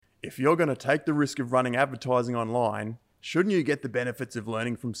If you're going to take the risk of running advertising online, shouldn't you get the benefits of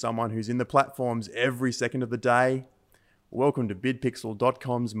learning from someone who's in the platforms every second of the day? Welcome to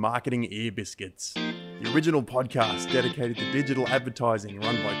bidpixel.com's Marketing Ear Biscuits, the original podcast dedicated to digital advertising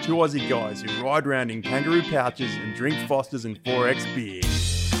run by two Aussie guys who ride around in kangaroo pouches and drink Fosters and 4X beer.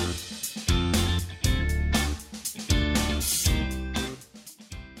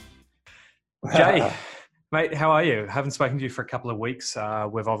 Jay, mate, how are you? Haven't spoken to you for a couple of weeks.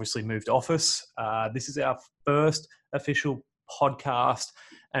 We've obviously moved office. This is our first official podcast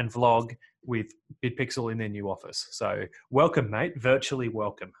and vlog with BidPixel in their new office. So welcome, mate. Virtually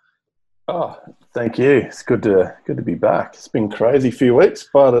welcome. Oh, thank you. It's good to be back. It's been crazy few weeks,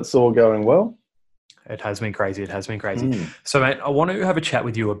 but it's all going well. It has been crazy. So, mate, I want to have a chat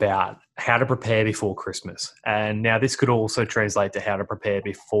with you about how to prepare before Christmas. And now this could also translate to how to prepare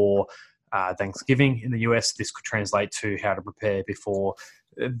before Thanksgiving in the US. This could translate to how to prepare before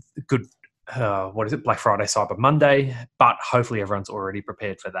Black Friday, Cyber Monday. But hopefully everyone's already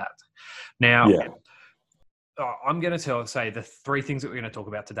prepared for that. Now, I'm going to say the three things that we're going to talk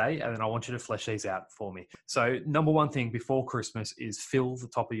about today, and then I want you to flesh these out for me. So number one thing before Christmas is fill the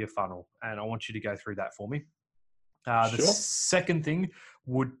top of your funnel, and I want you to go through that for me. The second thing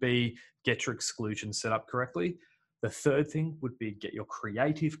would be get your exclusions set up correctly. The third thing would be get your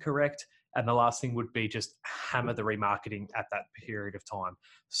creative correct. And the last thing would be just hammer the remarketing at that period of time.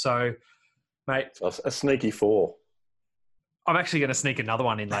 So, mate. A sneaky four. I'm actually going to sneak another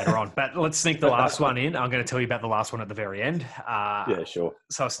one in later on, but let's sneak the last one in. I'm going to tell you about the last one at the very end. Yeah, sure.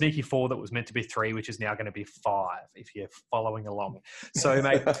 So a sneaky four that was meant to be 3, which is now going to be 5, if you're following along. So,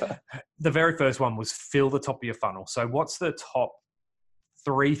 mate, the very first one was fill the top of your funnel. So what's the top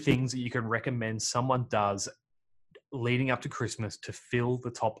 3 things that you can recommend someone does leading up to Christmas to fill the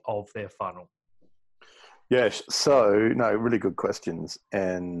top of their funnel? Yes. So, no, really good questions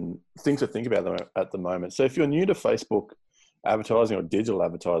and things to think about at the moment. So if you're new to Facebook advertising or digital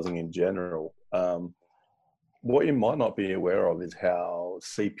advertising in general, what you might not be aware of is how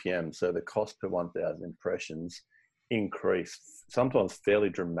CPM, so the cost per 1,000 impressions, increase sometimes fairly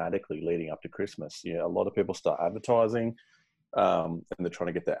dramatically leading up to Christmas. A lot of people start advertising and they're trying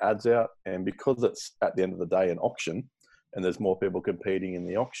to get their ads out. And because it's at the end of the day an auction and there's more people competing in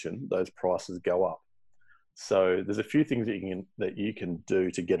the auction, those prices go up. So there's a few things that you can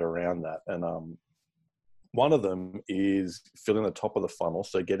do to get around that. And one of them is filling the top of the funnel.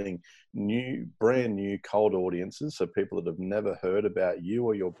 So getting brand new cold audiences. So people that have never heard about you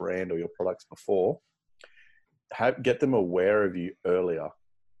or your brand or your products before, get them aware of you earlier.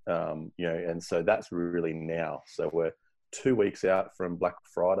 And so that's really now. So we're 2 weeks out from Black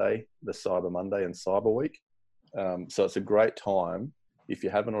Friday, the Cyber Monday and Cyber Week. So it's a great time, if you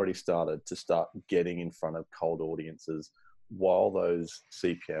haven't already started, to start getting in front of cold audiences while those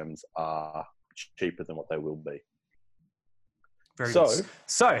CPMs are cheaper than what they will be. Very good.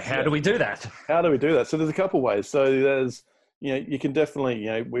 So how do we do that? How do we do that? So there's a couple ways. So there's, you can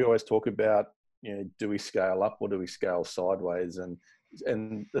definitely, we always talk about, do we scale up or do we scale sideways? And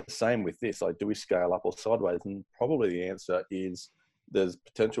the same with this, like, do we scale up or sideways? And probably the answer is there's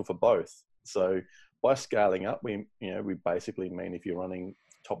potential for both. So by scaling up, we basically mean if you're running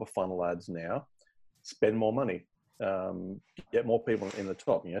top of funnel ads now, spend more money, get more people in the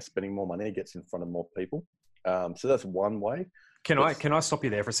top. Spending more money gets in front of more people. So that's one way. Can I stop you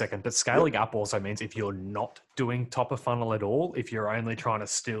there for a second? But scaling up also means if you're not doing top of funnel at all, if you're only trying to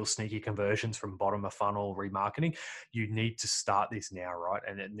steal sneaky conversions from bottom of funnel remarketing, you need to start this now, right?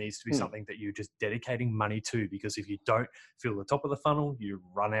 And it needs to be something that you're just dedicating money to, because if you don't fill the top of the funnel, you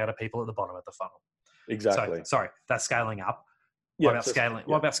run out of people at the bottom of the funnel. Exactly. So, sorry, that's scaling up. What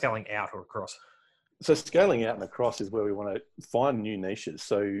about scaling out or across? So scaling out and across is where we want to find new niches.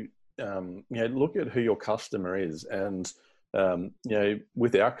 So, look at who your customer is. And,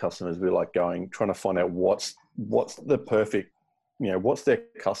 with our customers, we're like trying to find out what's the perfect, what's their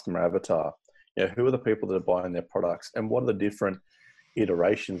customer avatar? Who are the people that are buying their products, and what are the different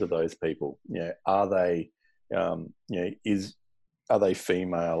iterations of those people? Are they, are they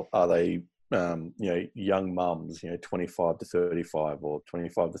female? Are they, young mums, 25 to 35 or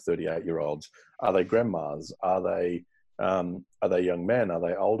 25 to 38-year-olds? Are they grandmas? Are they young men? Are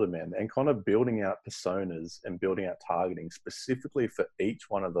they older men? And kind of building out personas and building out targeting specifically for each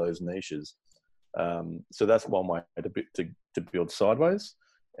one of those niches. So that's one way to build sideways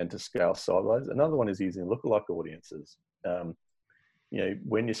and to scale sideways. Another one is using lookalike audiences.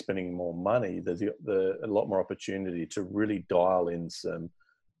 When you're spending more money, there's a lot more opportunity to really dial in some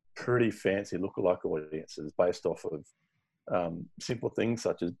pretty fancy lookalike audiences based off of simple things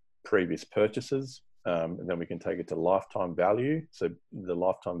such as previous purchases, And then we can take it to lifetime value. So the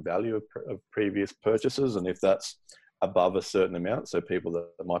lifetime value of previous purchases. And if that's above a certain amount, so people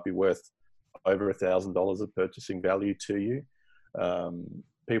that might be worth over $1,000 of purchasing value to you,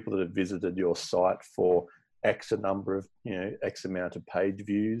 people that have visited your site for X number of, X amount of page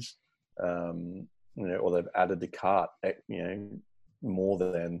views, or they've added to cart, more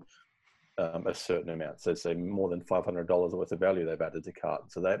than a certain amount. So say more than $500 worth of value they've added to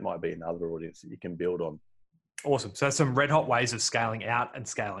cart. So that might be another audience that you can build on. Awesome. So some red hot ways of scaling out and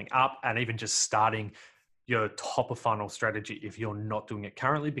scaling up, and even just starting your top of funnel strategy if you're not doing it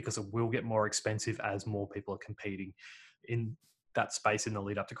currently, because it will get more expensive as more people are competing in that space in the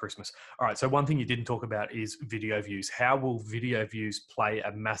lead up to Christmas. All right. So one thing you didn't talk about is video views. How will video views play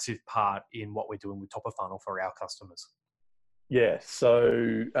a massive part in what we're doing with top of funnel for our customers? Yeah.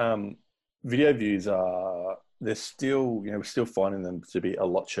 So video views they're still, we're still finding them to be a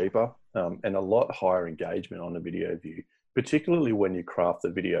lot cheaper and a lot higher engagement on a video view, particularly when you craft the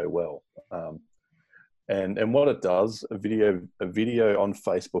video well. And what it does, a video on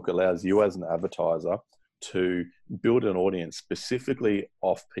Facebook allows you as an advertiser to build an audience specifically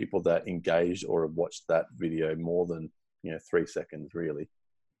off people that engaged or have watched that video more than 3 seconds really.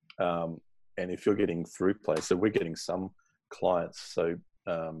 And if you're getting through play, so we're getting some clients, so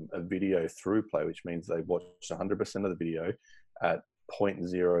a video through play, which means they've watched 100% of the video at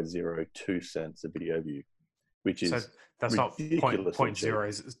 0.002 cents a video view, which is that's not ridiculous.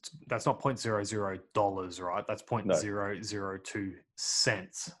 That's not $0.00, right? That's 0.002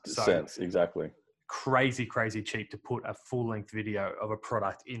 cents. Cents, exactly. Crazy cheap to put a full length video of a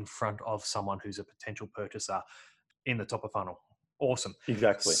product in front of someone who's a potential purchaser in the top of funnel. Awesome.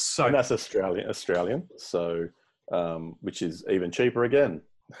 Exactly. So, and that's Australian. So, which is even cheaper again.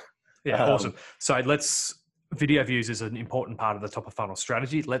 Yeah. Awesome. So video views is an important part of the top of funnel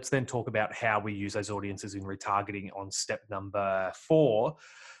strategy. Let's then talk about how we use those audiences in retargeting on step number 4.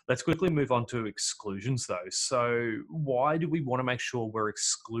 Let's quickly move on to exclusions though. So why do we want to make sure we're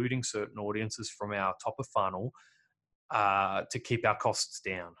excluding certain audiences from our top of funnel to keep our costs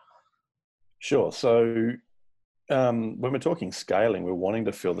down? Sure. So when we're talking scaling, we're wanting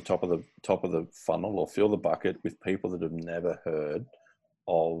to fill the top of the funnel or fill the bucket with people that have never heard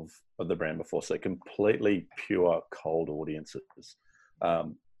of the brand before. So completely pure cold audiences.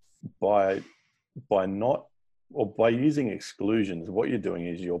 By using exclusions, what you're doing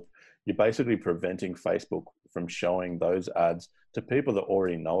is you're basically preventing Facebook from showing those ads to people that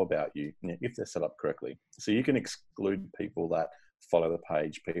already know about you if they're set up correctly. So you can exclude people that follow the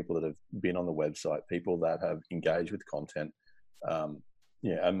page, people that have been on the website, people that have engaged with content,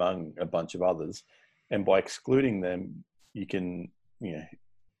 among a bunch of others. And by excluding them, you can,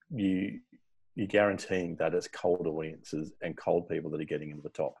 you're guaranteeing that it's cold audiences and cold people that are getting into the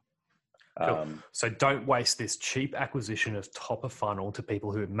top. Cool. So don't waste this cheap acquisition of top of funnel to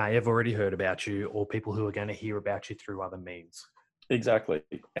people who may have already heard about you or people who are going to hear about you through other means. Exactly.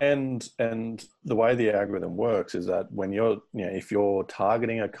 And the way the algorithm works is that when if you're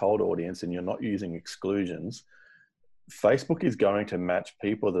targeting a cold audience and you're not using exclusions, Facebook is going to match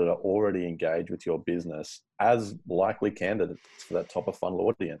people that are already engaged with your business as likely candidates for that top of funnel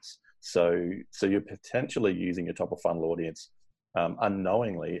audience. So you're potentially using your top of funnel audience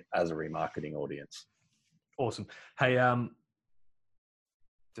unknowingly as a remarketing audience. Awesome. Hey,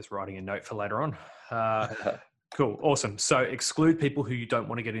 just writing a note for later on. Cool. Awesome. So exclude people who you don't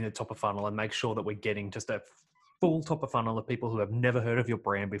want to get in the top of funnel and make sure that we're getting just a full top of funnel of people who have never heard of your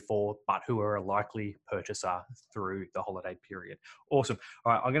brand before, but who are a likely purchaser through the holiday period. Awesome.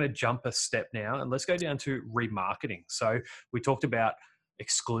 All right. I'm going to jump a step now and let's go down to remarketing. So we talked about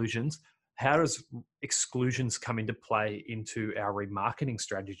exclusions. How does exclusions come into play into our remarketing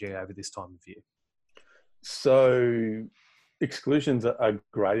strategy over this time of year? So exclusions are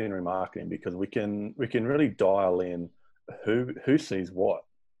great in remarketing because we can really dial in who sees what.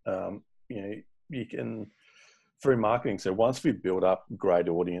 You can for remarketing. So once we build up great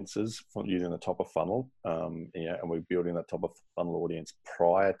audiences from using the top of funnel, and we're building that top of funnel audience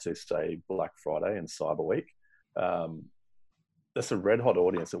prior to say Black Friday and Cyber Week, that's a red hot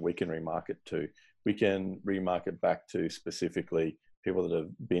audience that we can remarket to. We can remarket back to specifically people that have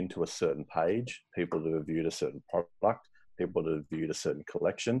been to a certain page, people that have viewed a certain product, people that have viewed a certain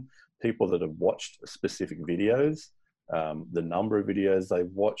collection, people that have watched specific videos, the number of videos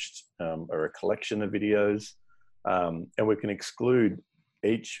they've watched, or a collection of videos. And we can exclude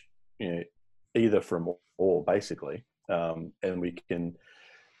each, either from or basically, and we can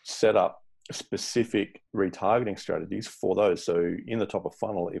set up specific retargeting strategies for those. So in the top of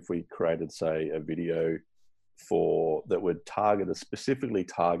funnel, if we created, say, a video that would specifically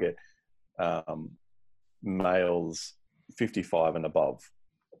target males 55 and above.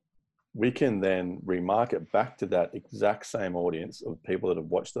 We can then remarket back to that exact same audience of people that have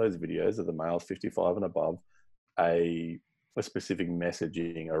watched those videos of the males 55 and above, a specific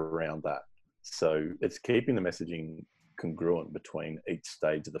messaging around that. So it's keeping the messaging congruent between each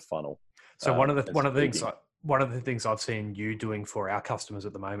stage of the funnel. So one of the things I've seen you doing for our customers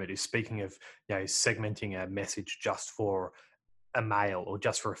at the moment is, speaking of, segmenting a message just for a male or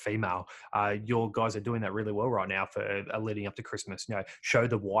just for a female, your guys are doing that really well right now for leading up to Christmas. Show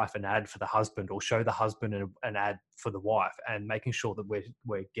the wife an ad for the husband, or show the husband an ad for the wife, and making sure that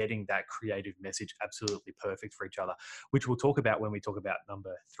we're getting that creative message absolutely perfect for each other, which we'll talk about when we talk about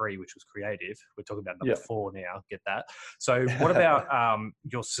number 3, which was creative. We're talking about number 4 now. Get that? So what about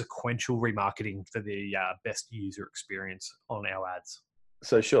your sequential remarketing for the best user experience on our ads?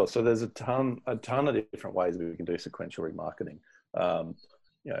 So sure. So there's a ton of different ways we can do sequential remarketing.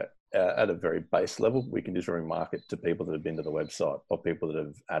 At a very base level, we can just remarket to people that have been to the website or people that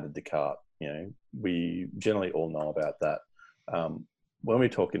have added the cart. We generally all know about that. When we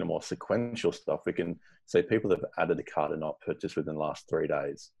talk into more sequential stuff, we can say people that have added the cart and not purchased within the last 3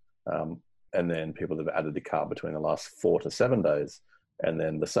 days, and then people that have added the cart between the last 4 to 7 days, and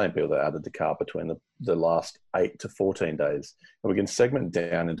then the same people that added the cart between the last 8 to 14 days. And we can segment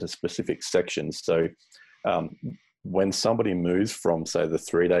down into specific sections. So when somebody moves from, say, the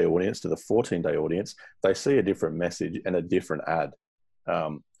 3-day audience to the 14-day audience, they see a different message and a different ad.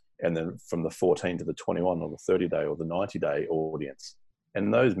 And then from the 14 to the 21 or the 30-day or the 90-day audience.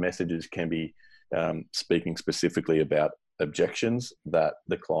 And those messages can be speaking specifically about objections that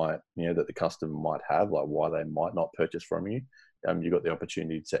the client, that the customer might have, like why they might not purchase from you. You've got the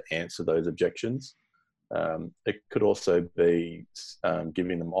opportunity to answer those objections. It could also be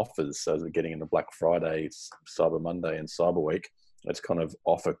giving them offers. So as we're getting into Black Friday, Cyber Monday, and Cyber Week, it's kind of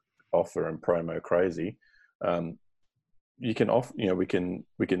offer and promo crazy. You can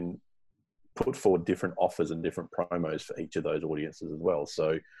we can put forward different offers and different promos for each of those audiences as well.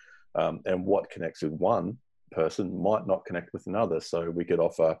 So and what connects with one person might not connect with another. So we could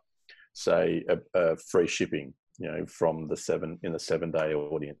offer, say, a free shipping, from the 7-day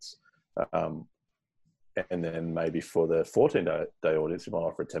audience. And then maybe for the 14-day audience, you might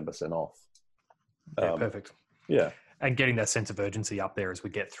offer 10% off. Perfect. Yeah. And getting that sense of urgency up there as we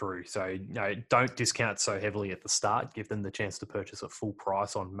get through. So, don't discount so heavily at the start. Give them the chance to purchase at full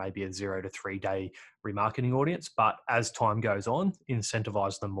price on maybe a 0 to 3 day remarketing audience. But as time goes on,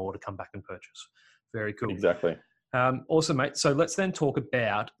 incentivize them more to come back and purchase. Very cool. Exactly. Awesome, mate. So let's then talk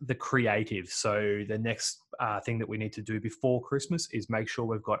about the creative. So the next thing that we need to do before Christmas is make sure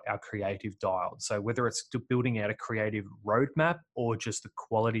we've got our creative dialed. So whether it's building out a creative roadmap or just the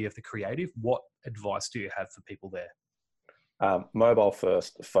quality of the creative, what advice do you have for people there? Mobile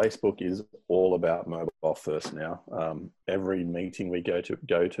first. Facebook is all about mobile first now. Every meeting we go to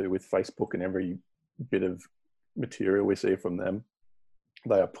with Facebook, and every bit of material we see from them,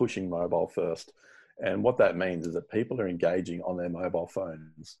 they are pushing mobile first. And what that means is that people are engaging on their mobile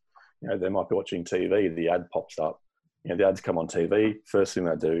phones. They might be watching TV, the ad pops up. The ads come on TV. First thing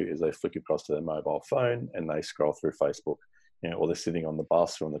they do is they flick across to their mobile phone and they scroll through Facebook. Or they're sitting on the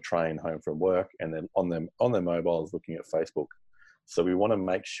bus or on the train home from work, and then on their mobiles looking at Facebook. So we want to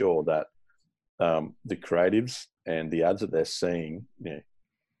make sure that the creatives and the ads that they're seeing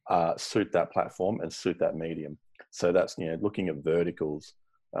suit that platform and suit that medium. So that's looking at verticals.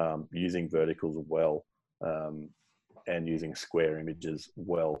 Using verticals well, and using square images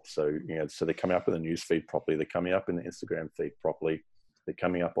well. So, so they're coming up in the news feed properly. They're coming up in the Instagram feed properly. They're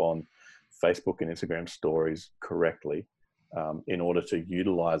coming up on Facebook and Instagram stories correctly, in order to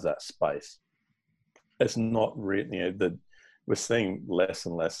utilize that space. It's not really, we're seeing less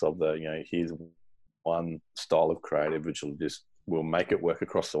and less of here's one style of creative, which will make it work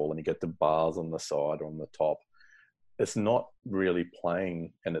across all, and you get the bars on the side or on the top. It's not really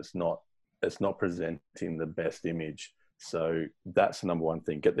playing, and it's not presenting the best image. So that's the number one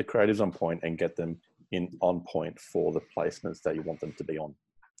thing. Get the creatives on point and get them on point for the placements that you want them to be on.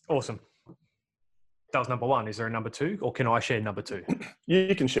 Awesome. That was number 1. Is there a number 2, or can I share number 2?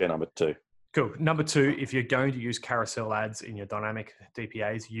 You can share number 2. Cool. Number 2, if you're going to use carousel ads in your dynamic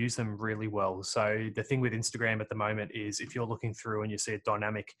DPAs, use them really well. So the thing with Instagram at the moment is, if you're looking through and you see a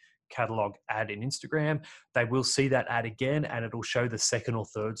dynamic catalog ad in Instagram, they will see that ad again, and it'll show the second or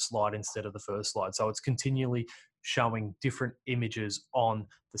third slide instead of the first slide. So it's continually showing different images on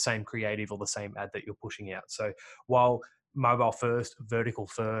the same creative or the same ad that you're pushing out. So while mobile first, vertical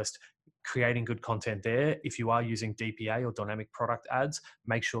first, creating good content there, if you are using DPA or dynamic product ads,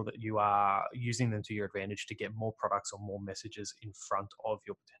 make sure that you are using them to your advantage to get more products or more messages in front of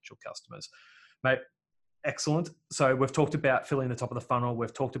your potential customers. Mate, Excellent. So we've talked about filling the top of the funnel.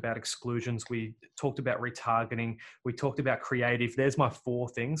 We've talked about exclusions. We talked about retargeting. We talked about creative. There's my 4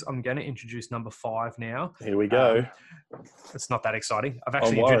 things. I'm going to introduce number 5 now. Here we go. It's not that exciting. I've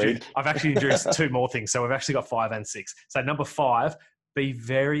I'm actually introduced 2 more things. So we've actually got 5 and 6. So number 5, be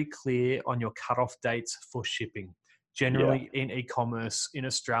very clear on your cutoff dates for shipping. Generally, in e-commerce in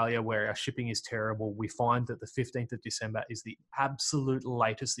Australia, where our shipping is terrible, we find that the 15th of December is the absolute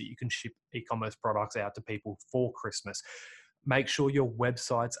latest that you can ship e-commerce products out to people for Christmas. Make sure your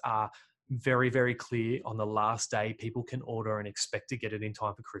websites are very, very clear on the last day people can order and expect to get it in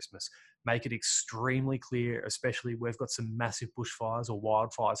time for Christmas. Make it extremely clear, especially we've got some massive bushfires or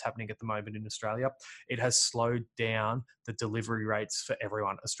wildfires happening at the moment in Australia. It has slowed down the delivery rates for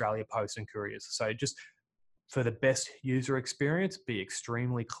everyone, Australia Post and couriers. So just for the best user experience, be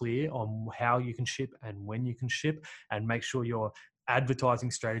extremely clear on how you can ship and when you can ship, and make sure your advertising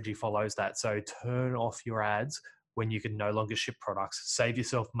strategy follows that. So turn off your ads when you can no longer ship products, save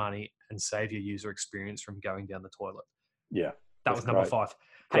yourself money, and save your user experience from going down the toilet. Yeah. That was number 5.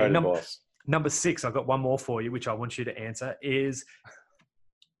 Great Hey, advice. number 6, I've got one more for you, which I want you to answer is,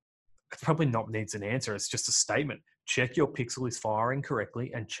 it probably not needs an answer. It's just a statement. Check your pixel is firing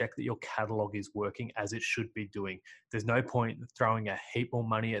correctly and check that your catalog is working as it should be doing. There's no point throwing a heap more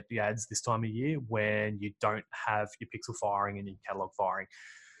money at the ads this time of year when you don't have your pixel firing and your catalog firing.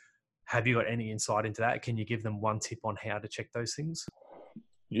 Have you got any insight into that? Can you give them one tip on how to check those things?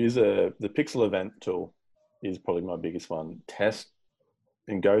 Use the Pixel Event tool is probably my biggest one. Test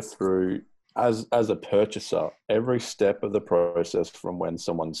and go through as a purchaser every step of the process from when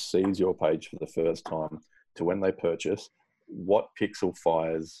someone sees your page for the first time to when they purchase, what pixel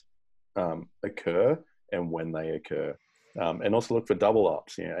fires occur and when they occur. And also look for double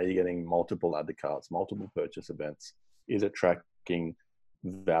ups. Are you getting multiple add to carts, multiple purchase events? Is it tracking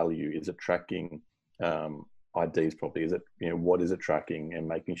value? Is it tracking IDs properly? Is it, what is it tracking, and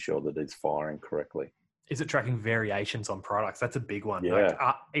making sure that it's firing correctly? Is it tracking variations on products? That's a big one. Yeah.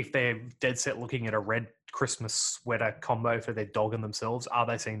 Like, if they're dead set looking at a red Christmas sweater combo for their dog and themselves, are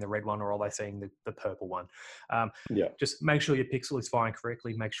they seeing the red one or are they seeing the purple one? Just make sure your pixel is firing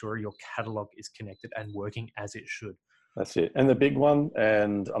correctly. Make sure your catalog is connected and working as it should. That's it. And the big one,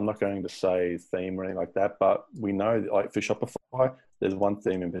 and I'm not going to say theme or anything like that, but we know, like for Shopify, there's one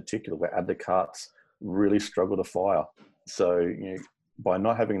theme in particular where add to carts really struggle to fire. So, by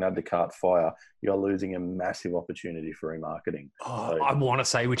not having an add to cart fire, you're losing a massive opportunity for remarketing. I want to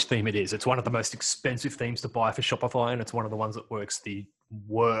say which theme it is. It's one of the most expensive themes to buy for Shopify, and it's one of the ones that works the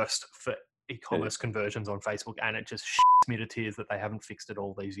worst for e-commerce conversions on Facebook, and it just shits me to tears that they haven't fixed it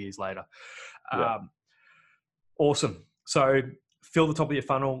all these years later. Awesome. So fill the top of your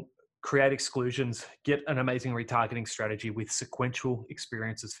funnel, create exclusions, get an amazing retargeting strategy with sequential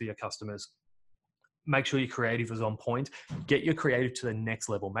experiences for your customers. Make sure your creative is on point. Get your creative to the next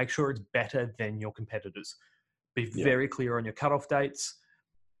level. Make sure it's better than your competitors. Be very clear on your cutoff dates.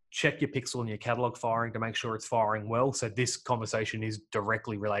 Check your pixel and your catalog firing to make sure it's firing well. So this conversation is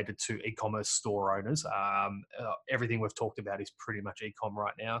directly related to e-commerce store owners. Everything we've talked about is pretty much e-com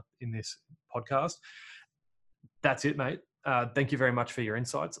right now in this podcast. That's it, mate. Thank you very much for your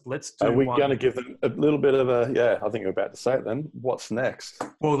insights. Let's do. Are we going to give them a little bit of a? I think you're about to say it. Then what's next?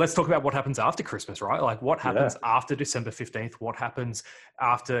 Well, let's talk about what happens after Christmas, right? Like what happens after December 15th? What happens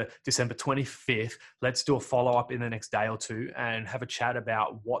after December 25th? Let's do a follow up in the next day or two and have a chat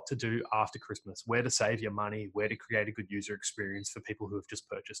about what to do after Christmas, where to save your money, where to create a good user experience for people who have just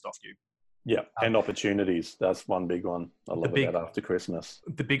purchased off you. Yeah, and opportunities. That's one big one. I love that after Christmas.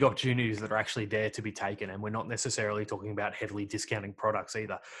 The big opportunities that are actually there to be taken, and we're not necessarily talking about heavily discounting products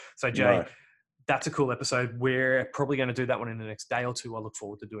either. So, Jay, that's a cool episode. We're probably going to do that one in the next day or two. I look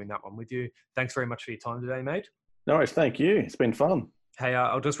forward to doing that one with you. Thanks very much for your time today, mate. No worries. Thank you. It's been fun. Hey,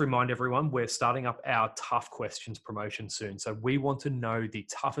 I'll just remind everyone, we're starting up our Tough Questions promotion soon. So we want to know the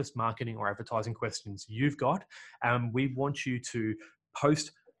toughest marketing or advertising questions you've got, and we want you to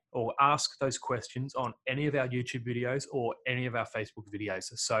post or ask those questions on any of our YouTube videos or any of our Facebook videos.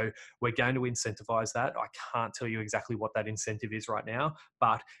 So we're going to incentivize that. I can't tell you exactly what that incentive is right now,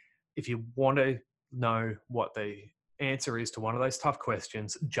 but if you want to know what the answer is to one of those tough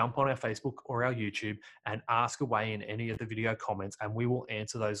questions, jump on our Facebook or our YouTube and ask away in any of the video comments, and we will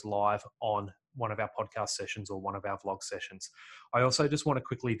answer those live on one of our podcast sessions or one of our vlog sessions. I also just want to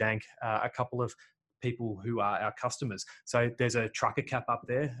quickly thank a couple of people who are our customers. So there's a trucker cap up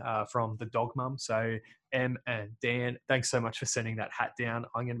there from the Dog Mum. So Em and Dan, thanks so much for sending that hat down.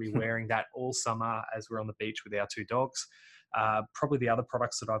 I'm going to be wearing that all summer as we're on the beach with our 2 dogs. Probably the other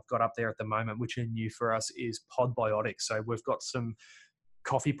products that I've got up there at the moment, which are new for us, is Podbiotics. So we've got some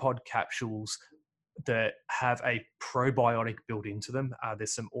coffee pod capsules that have a probiotic built into them.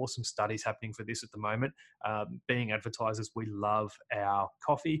 There's some awesome studies happening for this at the moment. Being advertisers, we love our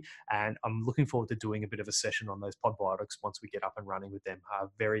coffee, and I'm looking forward to doing a bit of a session on those Podbiotics once we get up and running with them.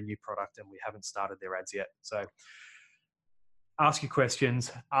 Very new product, and we haven't started their ads yet. So ask your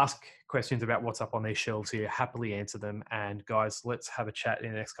questions, ask questions about what's up on these shelves here, happily answer them. And guys, let's have a chat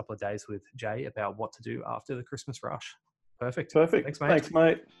in the next couple of days with Jay about what to do after the Christmas rush. Perfect. Perfect. Thanks, mate. Thanks,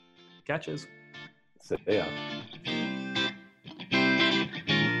 mate. Catches. See ya.